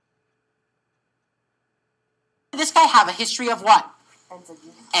this guy have a history of what?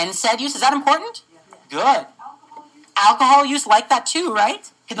 NSAID use. Is that important? Good. Alcohol use, like that too, right?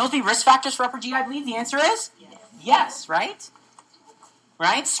 Can those be risk factors for upper GI bleed? The answer is yes, right?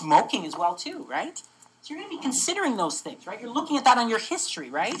 Right? Smoking as well too, right? So you're going to be considering those things, right? You're looking at that on your history,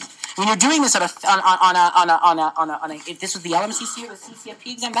 right? When you're doing this if this was the LMCC or the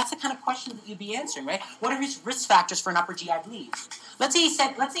CCFP exam, that's the kind of question that you'd be answering, right? What are his risk factors for an upper GI bleed? Let's say you find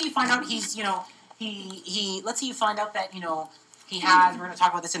out let's say you find out that, he has, we're going to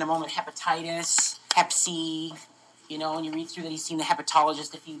talk about this in a moment, hepatitis, Hep C, and you read through that he's seen the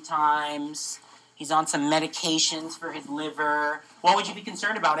hepatologist a few times. He's on some medications for his liver. What would you be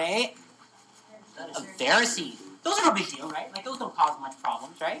concerned about, eh? A varices. Those are no big deal, right? Like, those don't cause much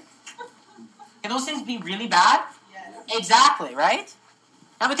problems, right? Can those things be really bad? Yes. Exactly, right?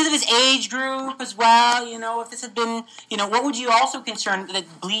 Now, because of his age group as well, if this had been, what would you also concern that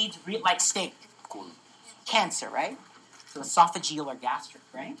bleeds like steak? Cancer, right? So esophageal or gastric,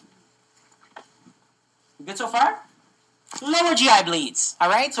 right? We good so far? Lower GI bleeds, all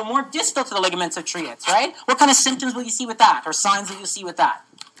right? So more distal to the ligaments of Treitz, right? What kind of symptoms will you see with that, or signs will you see with that?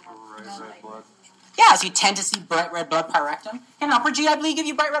 Red blood. Yeah, so you tend to see bright red blood pyrrectum. Can upper GI bleed give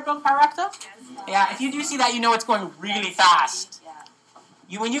you bright red blood pyrrectum? Yeah, if you do see that, it's going really fast.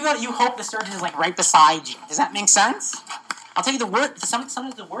 When you go, you hope the surgeon is like right beside you. Does that make sense? I'll tell you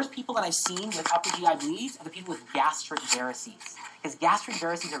sometimes the worst people that I've seen with upper GI bleeds are the people with gastric varices. Because gastric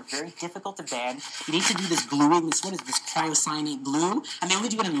varices are very difficult to bend. You need to do this gluing, this cryocyanate glue, and they only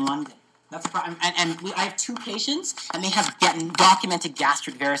do it in London. That's the problem. I have 2 patients, and they have documented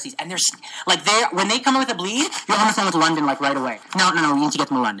gastric varices. And when they come in with a bleed, you're on the phone with London, like, right away. No, you need to get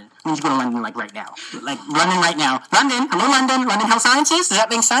them to London. You need to go to London, like, right now. Like, London right now. London, hello, London, London Health Sciences. Does that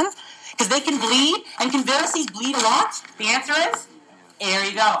make sense? Because they can bleed, and can varices bleed a lot? The answer is, there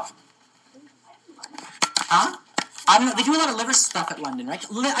you go. Huh? They do a lot of liver stuff at London, right?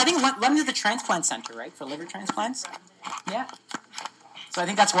 I think London is the transplant center, right, for liver transplants? Yeah. So I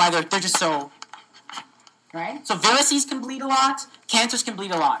think that's why they're just so, right? So varices can bleed a lot. Cancers can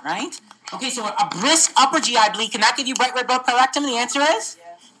bleed a lot, right? Okay, so a brisk upper GI bleed, can that give you bright red blood pyrrectum? The answer is?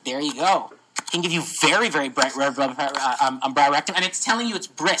 There you go. It can give you very, very bright red blood pyrrectum, and it's telling you it's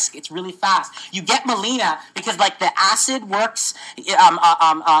brisk. It's really fast. You get melena because, like, the acid works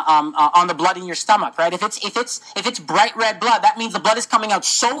on the blood in your stomach, right? If it's bright red blood, that means the blood is coming out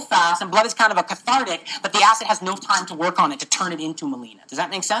so fast, and blood is kind of a cathartic, but the acid has no time to work on it to turn it into melena. Does that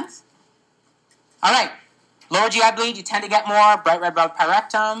make sense? All right. Lower GI bleed, you tend to get more bright red blood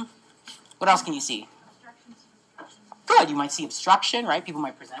pyrrectum. What else can you see? Good. You might see obstruction, right? People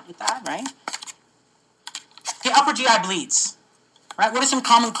might present with that, right? Okay, upper GI bleeds. Right? What are some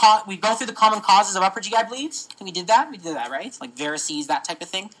common we go through the common causes of upper GI bleeds? I think we did that. We did that, right? Like varices, that type of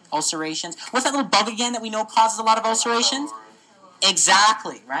thing. Ulcerations. What's that little bug again that we know causes a lot of ulcerations?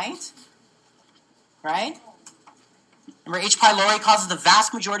 Exactly, right? Right? Remember, H. pylori causes the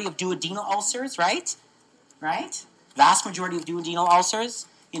vast majority of duodenal ulcers, right? Right? Vast majority of duodenal ulcers.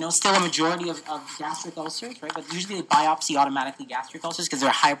 Still a majority of gastric ulcers, right? But usually they biopsy automatically gastric ulcers because there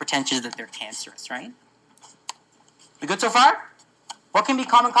are higher potentials that they're cancerous, right? We good so far? What can be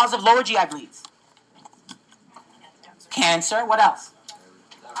common cause of lower GI bleeds? Cancer. What else?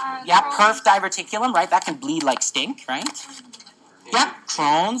 Perf diverticulum, right? That can bleed like stink, right?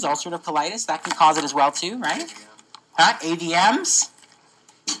 Crohn's, ulcerative colitis, that can cause it as well too, right? AVMs.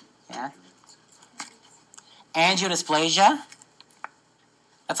 Yeah. Angiodysplasia.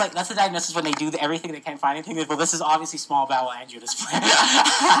 That's the diagnosis when they do everything, they can't find anything. Well, this is obviously small bowel angiodysplasia.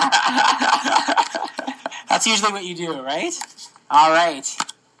 That's usually what you do, right? All right.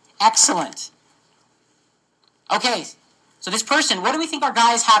 Excellent. Okay, so this person, what do we think our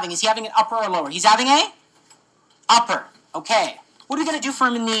guy is having? Is he having an upper or lower? He's having a upper. Okay. What are we going to do for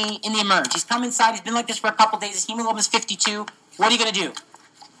him in the emerge? He's come inside. He's been like this for a couple days. His hemoglobin is 52. What are you going to do?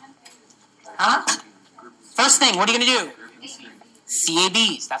 First thing, what are you going to do?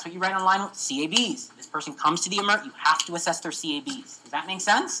 CABs. That's what you write online with CABs. This person comes to the emerge. You have to assess their CABs. Does that make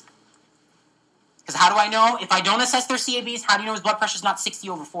sense? Because how do I know? If I don't assess their CABs, how do you know his blood pressure is not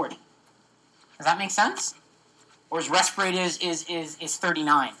 60/40? Does that make sense? Or his respirate is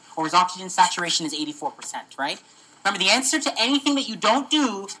 39. Or his oxygen saturation is 84%, right? Remember, the answer to anything that you don't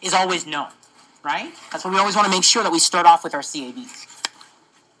do is always no, right? That's why we always want to make sure that we start off with our CABs.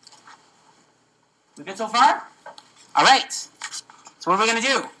 We good so far? All right. So what are we going to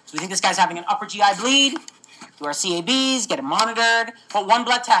do? So we think this guy's having an upper GI bleed. Do our CABs, get him monitored. But one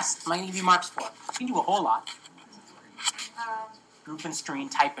blood test am I going to give you marks for? You can do a whole lot. Group and screen,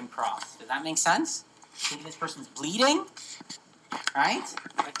 type and cross. Does that make sense? Think this person's bleeding, right?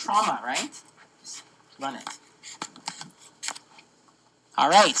 Like trauma, right? Just run it. All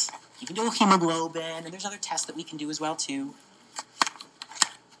right. You can do hemoglobin, and there's other tests that we can do as well, too.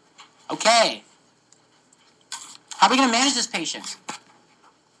 Okay. How are we going to manage this patient?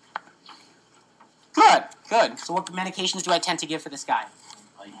 Good, good. So what medications do I tend to give for this guy?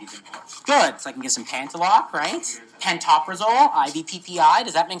 Good. So I can give some Pantaloc, right? Pantoprazole, IV PPI.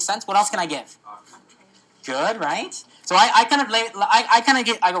 Does that make sense? What else can I give? Good, right? So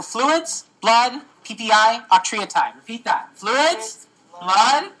I go fluids, blood, PPI, octreotide. Repeat that. Fluids,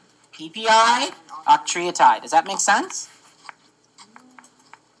 blood, PPI, octreotide. Does that make sense?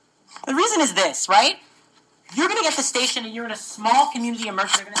 The reason is this, right? You're going to get to the station and you're in a small community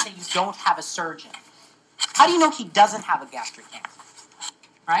emergency. They're going to say you don't have a surgeon. How do you know he doesn't have a gastric cancer?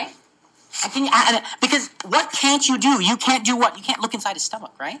 Right? Because what can't you do? You can't do what? You can't look inside his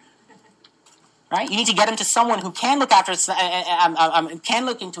stomach, right? Right? You need to get him to someone who can look after can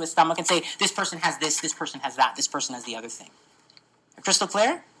look into his stomach and say, this person has this person has that, this person has the other thing. Crystal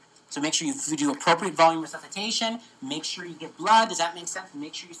clear? So make sure you do appropriate volume resuscitation. Make sure you get blood. Does that make sense?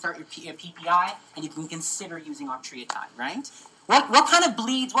 Make sure you start your PPI, and you can consider using octreotide, right? What kind of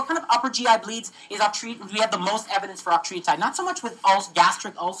bleeds, what kind of upper GI bleeds is octreotide? We have the most evidence for octreotide. Not so much with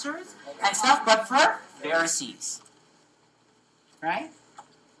gastric ulcers and stuff, but for varices, right?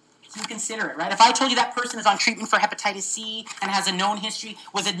 So you consider it, right? If I told you that person is on treatment for hepatitis C and has a known history,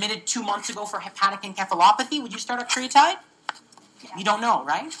 was admitted 2 months ago for hepatic encephalopathy, would you start octreotide? You don't know,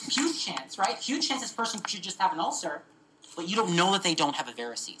 right? Huge chance, right? Huge chance this person should just have an ulcer, but you don't know that they don't have a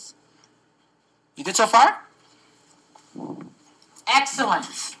varices. You good so far? Excellent.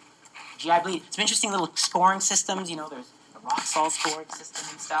 GI bleed. Some interesting little scoring systems. You know, there's the Roxall scoring system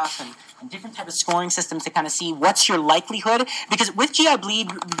and stuff, and different type of scoring systems to kind of see what's your likelihood. Because with GI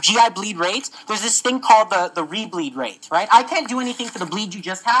bleed rates, there's this thing called the rebleed rate, right? I can't do anything for the bleed you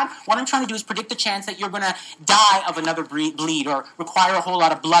just had. What I'm trying to do is predict the chance that you're going to die of another bleed or require a whole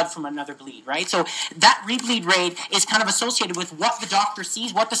lot of blood from another bleed, right? So that rebleed rate is kind of associated with what the doctor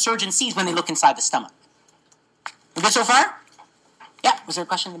sees, what the surgeon sees when they look inside the stomach. We good so far? Yeah. Was there a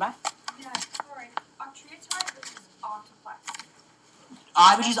question in the back? Yeah, sorry. Octreotide versus Octaplex.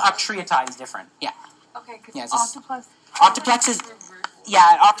 I would use octreotide is different. Yeah. Okay, because Yeah, Octaplex is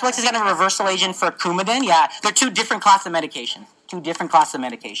Octaplex is kind of a reversal agent for Coumadin. Yeah, they're two different classes of medication. So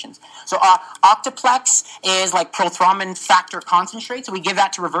Octaplex is like prothrombin factor concentrate. So we give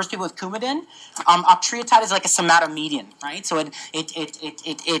that to reverse people with Coumadin. Octreotide is like a somatomedian, right? So it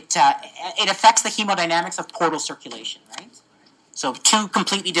affects the hemodynamics of portal circulation, right? So two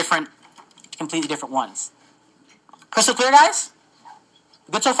completely different ones. Crystal clear, guys?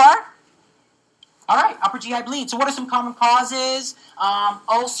 Good so far? All right, upper GI bleed. So what are some common causes?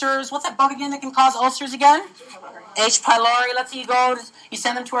 Ulcers. What's that bug again that can cause ulcers again? H. pylori. Let's say you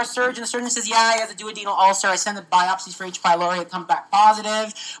send them to our surgeon. The surgeon says, yeah, he has a duodenal ulcer. I send the biopsies for H. pylori. It comes back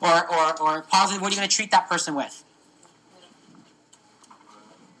positive or positive. What are you going to treat that person with?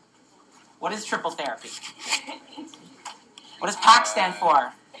 What is triple therapy? What does PAC stand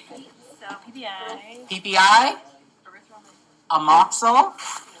for? So PPI. PPI, Amoxil,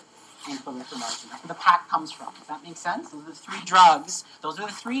 and clarithromycin. That's where the PAC comes from. Does that make sense? Those are the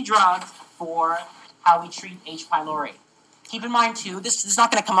three drugs. For how we treat H. pylori. Keep in mind, too, this is not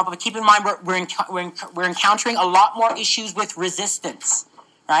going to come up, but keep in mind we're encountering a lot more issues with resistance.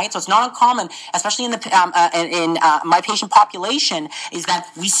 Right? So it's not uncommon, especially in my patient population, is that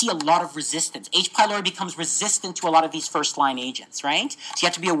we see a lot of resistance. H. pylori becomes resistant to a lot of these first-line agents, right? So you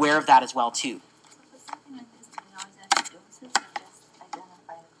have to be aware of that as well, too.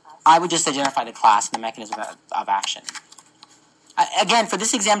 I would just identify the class and the mechanism of action. Again, for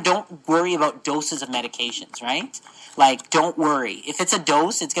this exam, don't worry about doses of medications, right? Like, don't worry. If it's a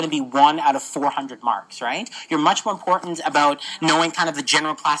dose, it's going to be 1 out of 400 marks, right? You're much more important about knowing kind of the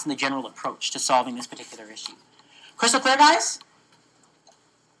general class and the general approach to solving this particular issue. Crystal clear, guys?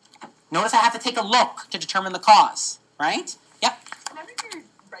 Notice I have to take a look to determine the cause, right? Yep. Whenever you're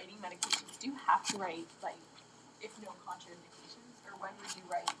writing medications, do you have to write, like, if no contraindications, or when would you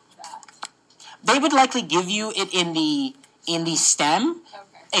write that? They would likely give you it in the stem. Okay.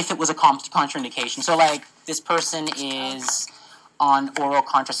 If it was a contraindication. So, like, this person is on oral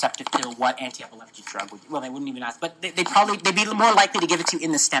contraceptive pill, what anti-epileptic drug would you? Well, they wouldn't even ask, but they'd be more likely to give it to you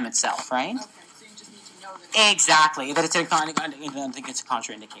in the stem itself, right? Okay, so you just need to know that. Exactly, that it's a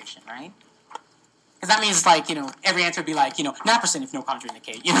contraindication, right? Because that means, like, every answer would be like, naproxen if no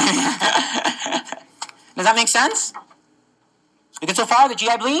contraindication. Does that make sense? We good so far, the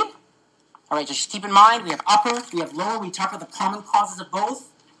GI bleed? All right, just keep in mind, we have upper, we have lower. We talked about the common causes of both.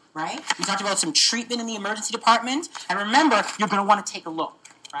 Right? We talked about some treatment in the emergency department. And remember, you're going to want to take a look.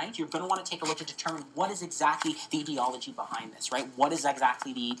 right? You're going to want to take a look to determine what is exactly the etiology behind this, right? What is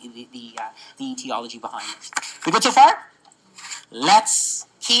exactly the etiology behind this? We good so far? Let's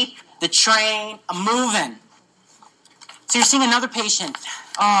keep the train moving. So you're seeing another patient.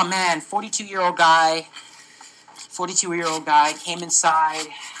 Oh man, 42-year-old guy. 42-year-old guy came inside,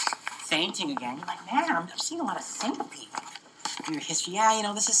 fainting again. You're like, man, I'm seeing a lot of syncope. Your history,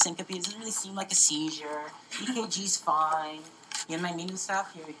 yeah, this is syncope. It doesn't really seem like a seizure. EKG's fine. You know what I mean and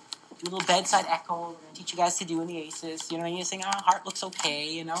stuff? Here, do a little bedside echo. We're going to teach you guys to do in the ACEs. You know what I mean? You're saying, heart looks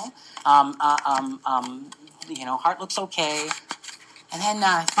okay, heart looks okay. And then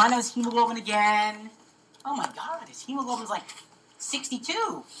find out his hemoglobin again. Oh my God, his hemoglobin's like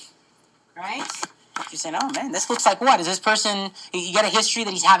 62, right? You're saying, oh man, this looks like what? Is this person, you got a history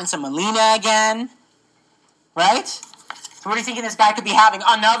that he's having some melena again, right? So what are you thinking this guy could be having?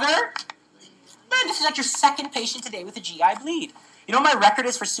 Another? Man, this is like your second patient today with a GI bleed. You know what my record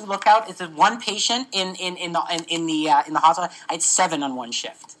is for Sioux Lookout? It's one patient in the hospital. I had 7 on one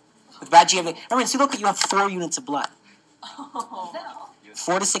shift with bad GI bleed. Remember, in Sioux Lookout, you have 4 units of blood. Oh.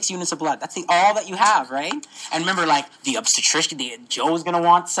 4 to 6 units of blood. That's all that you have, right? And remember, like, the obstetrician, Joe's going to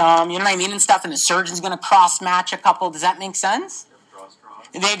want some, you know what I mean, and stuff, and the surgeon's going to cross-match a couple. Does that make sense?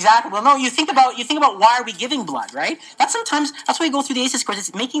 Exactly. Well, no, you think about why are we giving blood, right? That's why you go through the ACEs course.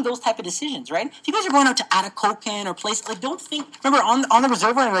 It's making those type of decisions, right? If you guys are going out to Atikokan or places, like, don't think, remember, on the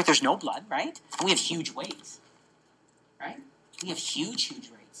reserve line, like, there's no blood, right? And we have huge weights, right? We have huge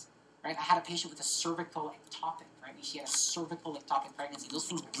weights, right? I had a patient with a cervical ectopic. She had a cervical ectopic pregnancy. Those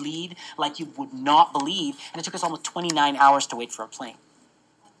things bleed like you would not believe, and it took us almost 29 hours to wait for a plane.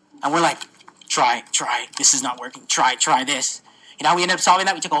 And we're like, try, this is not working. Try this. We ended up solving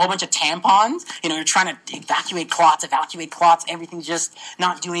that. We took a whole bunch of tampons. You're trying to evacuate clots. Everything's just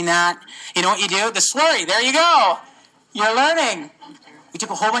not doing that. You know what you do? The slurry. There you go. You're learning. We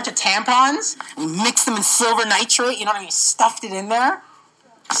took a whole bunch of tampons. We mixed them in silver nitrate. You know what I mean? Stuffed it in there.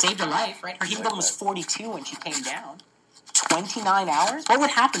 Saved her life, right? Her hemoglobin was 42 when she came down. 29 hours? What would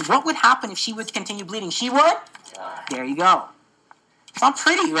happen? What would happen if she would continue bleeding? She would? There you go. It's not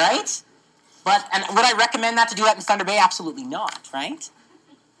pretty, right? And would I recommend that to do that in Thunder Bay? Absolutely not, right?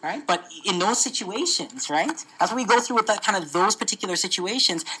 Right? But in those situations, right? As we go through with that kind of those particular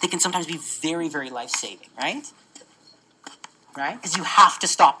situations, they can sometimes be very, very life-saving, right? Right? Because you have to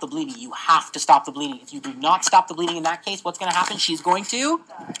stop the bleeding. You have to stop the bleeding. If you do not stop the bleeding in that case, what's going to happen? She's going to...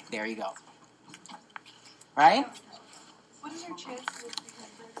 There you go. Right? What is your chances of becoming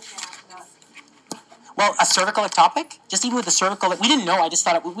Well, a cervical ectopic, just even with the cervical... We didn't know. I just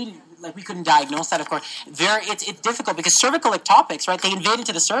thought we couldn't diagnose that, of course. It's difficult because cervical ectopics, right? They invade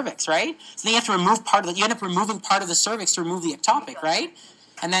into the cervix, right? So then you have to remove part of the... You end up removing part of the cervix to remove the ectopic, right?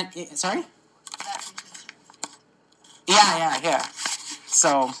 And then... Sorry? Yeah.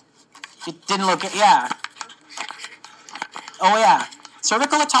 So, it didn't look... Yeah. Oh, yeah.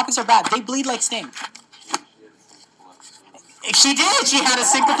 Cervical ectopics are bad. They bleed like stink. She did. She had a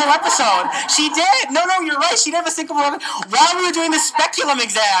syncopal episode. She did. No, you're right. She did have a syncopal episode. While we were doing the speculum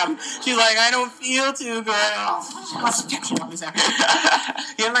exam, she's like, I don't feel too good. Speculum exam.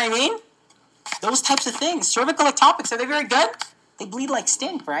 You know what I mean? Those types of things. Cervical ectopics, are they very good? They bleed like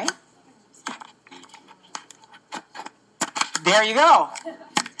stink, right? There you go.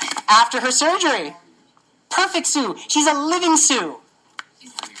 After her surgery. Perfect Sue. She's a living Sue.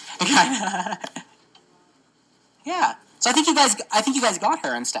 Yeah. So I think you guys got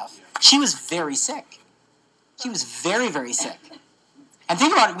her and stuff. She was very sick. She was very, very sick. And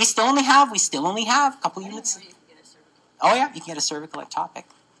think about it, we still only have a couple units. Oh yeah, you can get a cervical ectopic.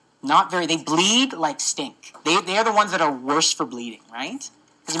 They bleed like stink. They are the ones that are worse for bleeding, right?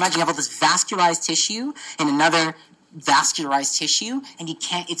 Because imagine you have all this vascularized tissue and another vascularized tissue, and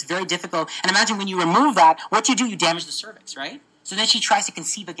it's very difficult. And imagine when you remove that, what do? You damage the cervix, right? So then she tries to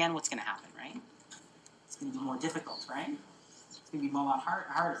conceive again, what's going to happen, right? It's going to be more difficult, right? It's going to be a lot harder,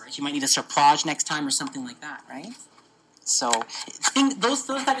 right? You might need a cerclage next time or something like that, right? So those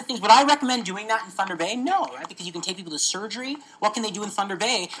type of things. Would I recommend doing that in Thunder Bay? No, right? Because you can take people to surgery. What can they do in Thunder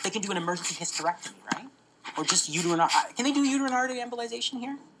Bay? They can do an emergency hysterectomy, right? Or just uterine... Can they do uterine artery embolization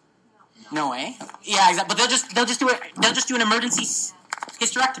here? No, eh? Yeah, exactly. But they'll just do an emergency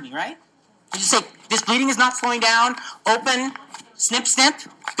hysterectomy, right? They just say, this bleeding is not slowing down. Open, snip,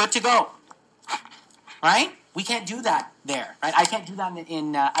 good to go. Right? We can't do that there, right? I can't do that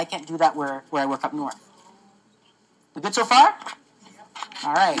I can't do that where I work up north. We good so far?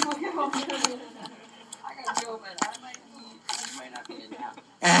 All right. I gotta go, but I might not be in now.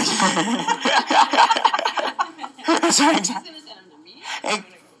 Sorry, He's gonna send him to me.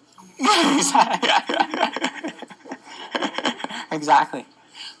 Exactly.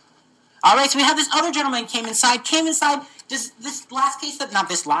 All right, so we have this other gentleman came inside. This last case, not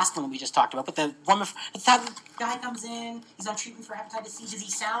this last one that we just talked about, but the woman, the guy comes in, he's on treatment for hepatitis C. Does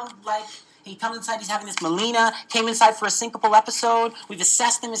he sound like, he comes inside, he's having this melena, came inside for a syncopal episode. We've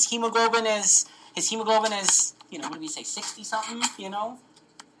assessed him, his hemoglobin is, what do we say, 60-something,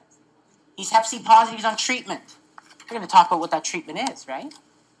 He's hep C positive, he's on treatment. We're going to talk about what that treatment is, right?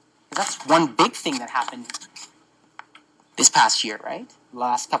 Because that's one big thing that happened this past year, right? The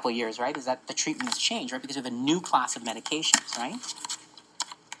last couple of years, right? Is that the treatment has changed, right? Because we have a new class of medications, right?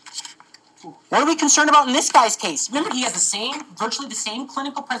 What are we concerned about in this guy's case? Remember, he has virtually the same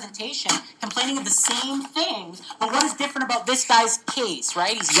clinical presentation, complaining of the same things, but what is different about this guy's case,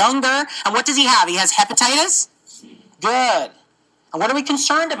 right? He's younger, and what does he have? He has hepatitis? Good. And what are we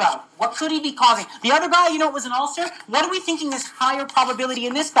concerned about? What could he be causing? The other guy, it was an ulcer. What are we thinking is higher probability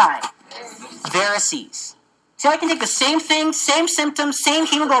in this guy? Varices. See, I can take the same thing, same symptoms, same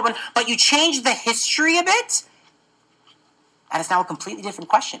hemoglobin, but you change the history a bit, and it's now a completely different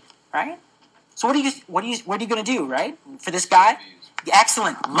question, right? So what are you going to do, right? For this guy?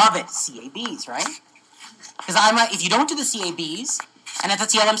 Excellent. Love it. CABs, right? Because if you don't do the CABs, and if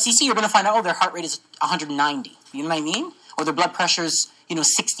it's the LMCC, you're going to find out, their heart rate is 190. You know what I mean? Or their blood pressure's,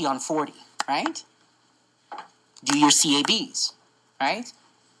 60 on 40, right? Do your CABs, right?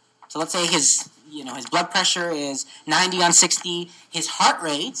 So let's say his blood pressure is 90 on 60. His heart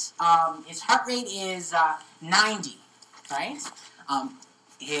rate is 90, right?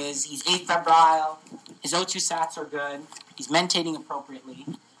 He's afebrile. His O2 sats are good. He's mentating appropriately.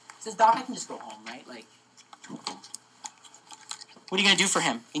 He says, Doc, I can just go home, right? Like, what are you going to do for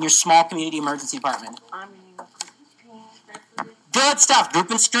him in your small community emergency department? Good stuff. Group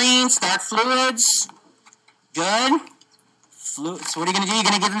and screen, start fluids. Good. Fluids. So what are you going to do? You're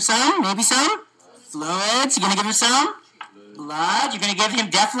going to give him some? Maybe some? Fluids. You're going to give him some? Blood. You're going to give him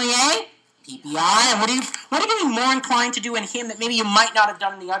definitely a PPI. And what are you going to be more inclined to do in him that maybe you might not have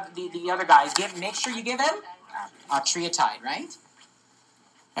done in the other guys? Make sure you give him triatide, right?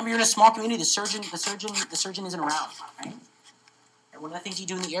 Remember, you're in a small community. The surgeon isn't around, right? One of the things you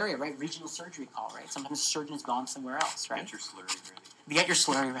do in the area, right? Regional surgery call, right? Sometimes the surgeon has gone somewhere else, right? Get your slurry ready. Get your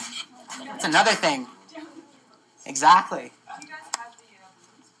slurry ready. That's another thing. Exactly.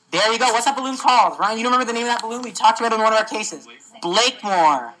 There you go. What's that balloon called? Ryan, you don't remember the name of that balloon? We talked about it in one of our cases.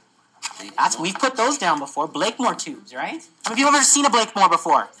 Blakemore. We've put those down before. Blakemore tubes, right? Have you ever seen a Blakemore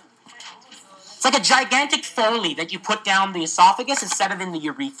before? It's like a gigantic Foley that you put down the esophagus instead of in the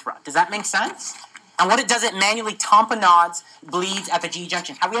urethra. Does that make sense? And what it does, it manually tamponades bleeds at the GE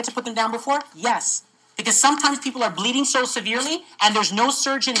junction. Have we had to put them down before? Yes. Because sometimes people are bleeding so severely and there's no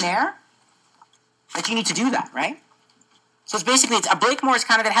surgeon there that you need to do that, right? So it's a Blakemore is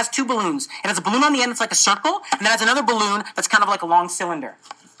it has two balloons. It has a balloon on the end that's like a circle, and then it has another balloon that's kind of like a long cylinder.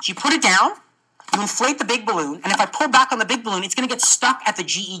 So you put it down, you inflate the big balloon, and if I pull back on the big balloon, it's going to get stuck at the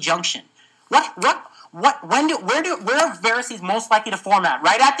GE junction. Where are varices most likely to form at?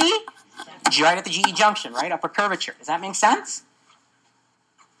 Right at the GE junction, right? Upper curvature. Does that make sense?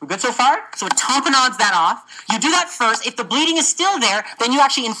 We're good so far? So it tamponades that off. You do that first. If the bleeding is still there, then you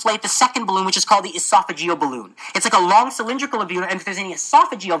actually inflate the second balloon, which is called the esophageal balloon. It's like a long cylindrical balloon, and if there's any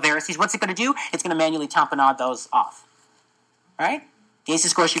esophageal varices, what's it going to do? It's going to manually tamponade those off. All right? The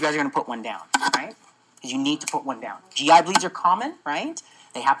ACEs course, you guys are going to put one down, right? Because you need to put one down. GI bleeds are common, right?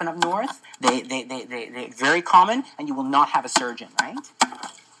 They happen up north. They're very common, and you will not have a surgeon, right?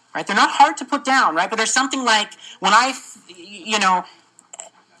 Right? They're not hard to put down, right? But there's something like when I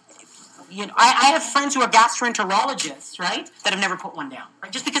have friends who are gastroenterologists, right, that have never put one down,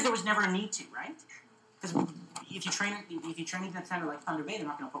 right? Just because there was never a need to, right? Because if you train in a center like Thunder Bay, they're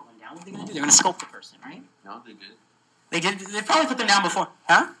not going to put one down. What are they going to do? They're going to sculpt the person, right? No, they did. They did. They probably put them down before,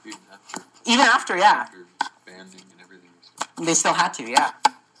 huh? Even after, yeah. After banding and everything. They still had to, yeah.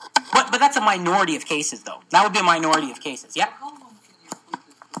 But that's a minority of cases, though. That would be a minority of cases, yeah. How long can you put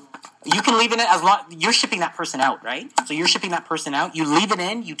this balloon? You can leave it in as long. You're shipping that person out, right? So you're shipping that person out. You leave it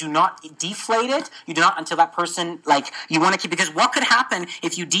in. You do not deflate it. You do not until that person you want to keep, because what could happen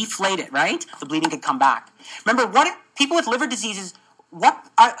if you deflate it, right? The bleeding could come back. Remember, what if people with liver diseases?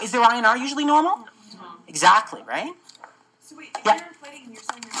 Is their INR usually normal? No. Exactly, right? So wait, if Yeah. you're inflating and you're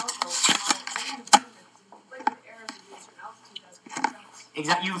saying your nostrils, then the balloon that's inflated with air at a certain altitude, that's going to be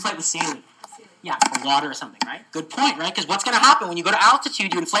Exactly. You inflate with saline. saline. Yeah, or water or something, right? Good point, right? Because what's going to happen when you go to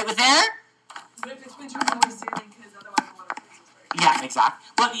altitude? You inflate with air. But if it's winter, always saline, because otherwise the water freezes, right? Yeah, exactly.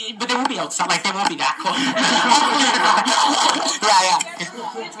 Well, but they won't be outside. They won't be that cold. yeah. It's gonna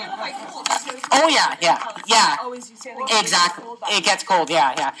be cold. It's Oh yeah. Always you say Exactly. It gets cold.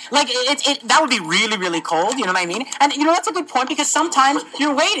 Yeah. That would be really, really cold. You know what I mean? And that's a good point, because sometimes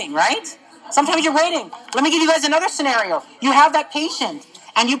you're waiting, right? Sometimes you're waiting. Let me give you guys another scenario. You have that patient,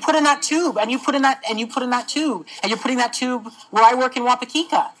 and you put in that tube, and you put in that tube, and you're putting that tube where I work in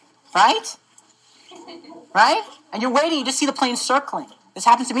Wapakika, right? Right? And you're waiting. You just see the plane circling. This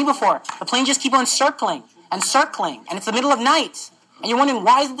happened to me before. The plane just keep on circling and circling, and it's the middle of night, and you're wondering,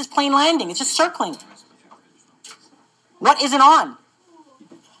 why isn't this plane landing? It's just circling. What isn't on?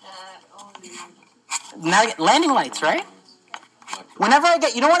 Now landing lights, right? Whenever I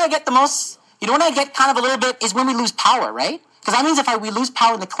get, you know when I get the most, you know when I get kind of a little bit is when we lose power, right? Because that means if we lose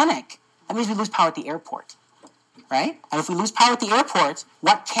power in the clinic, that means we lose power at the airport, right? And if we lose power at the airport,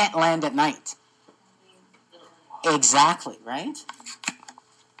 what can't land at night? Exactly, right?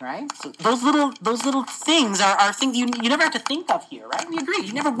 Right? So those little things are things you never have to think of here, right? We agree.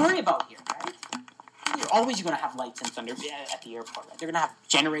 You never worry about here, right? You're always going to have lights and thunder at the airport, right? They're going to have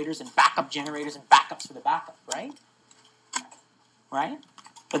generators and backups for the backup, right? Right?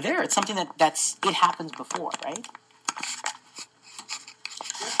 But there, it's something it happens before, right?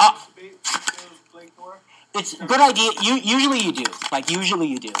 It's a good idea. Usually you do.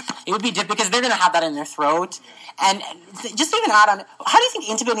 It would be because they're going to have that in their throat. And just even add on, how do you think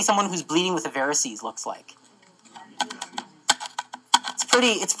intubating someone who's bleeding with a varices looks like? It's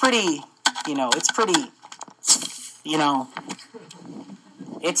pretty, it's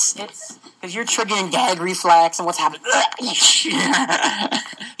because you're triggering gag reflex and what's happening.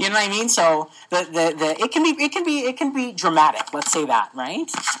 You know what I mean? So it can be dramatic. Let's say that,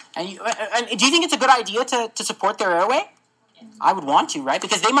 right? And do you think it's a good idea to support their airway? I would want to, right?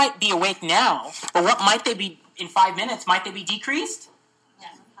 Because they might be awake now, but what might they be in 5 minutes? Might they be decreased? Yeah.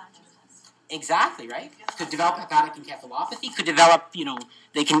 Exactly, right? Could develop hepatic encephalopathy. Could develop,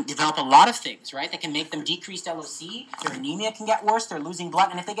 they can develop a lot of things, right? That can make them decreased LOC. Their anemia can get worse. They're losing blood.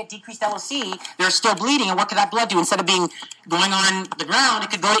 And if they get decreased LOC, they're still bleeding. And what could that blood do? Instead of going on the ground,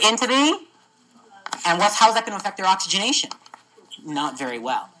 it could go into the... And how's that going to affect their oxygenation? Not very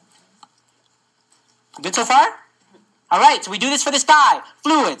well. Good so far? All right, so we do this for this guy.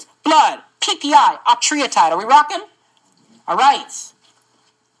 Fluids, blood, PPI, octreotide. Are we rocking? All right.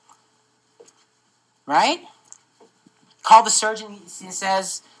 Right? Call the surgeon. He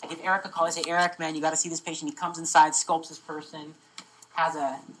says, I give Eric a call. I say, Eric, man, you got to see this patient. He comes inside, scopes this person, has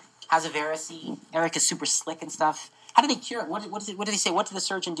a varice. Eric is super slick and stuff. How do they cure it? What do they say? What did the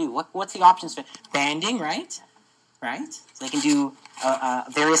surgeon do? What's the options for banding? Right? So they can do a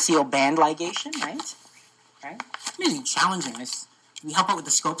variceal band ligation. Right? It's really challenging. We help out with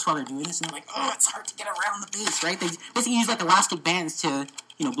the scopes while they're doing this, and they're like, oh, it's hard to get around the base, right? They basically use like elastic bands to,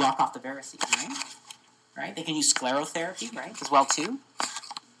 block off the varices, right? They can use sclerotherapy, right, as well too.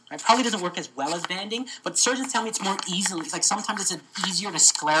 Right? Probably doesn't work as well as banding, but surgeons tell me it's more easily. It's like sometimes it's easier to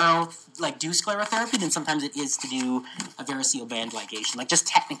do sclerotherapy than sometimes it is to do a variceal band ligation, like just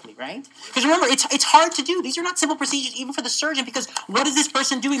technically, right? Because remember, it's hard to do. These are not simple procedures even for the surgeon, because what is this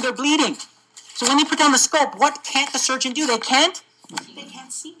person doing? They're bleeding. So when they put down the scope, what can't the surgeon do? They can't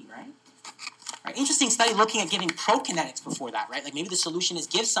see, right? Interesting study looking at giving prokinetics before that, right? Like maybe the solution is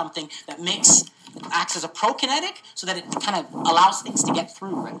give something that acts as a prokinetic so that it kind of allows things to get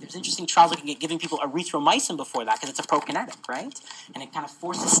through, right? There's interesting trials looking at giving people erythromycin before that because it's a prokinetic, right? And it kind of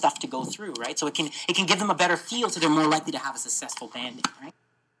forces stuff to go through, right? So it can give them a better feel, so they're more likely to have a successful banding, right?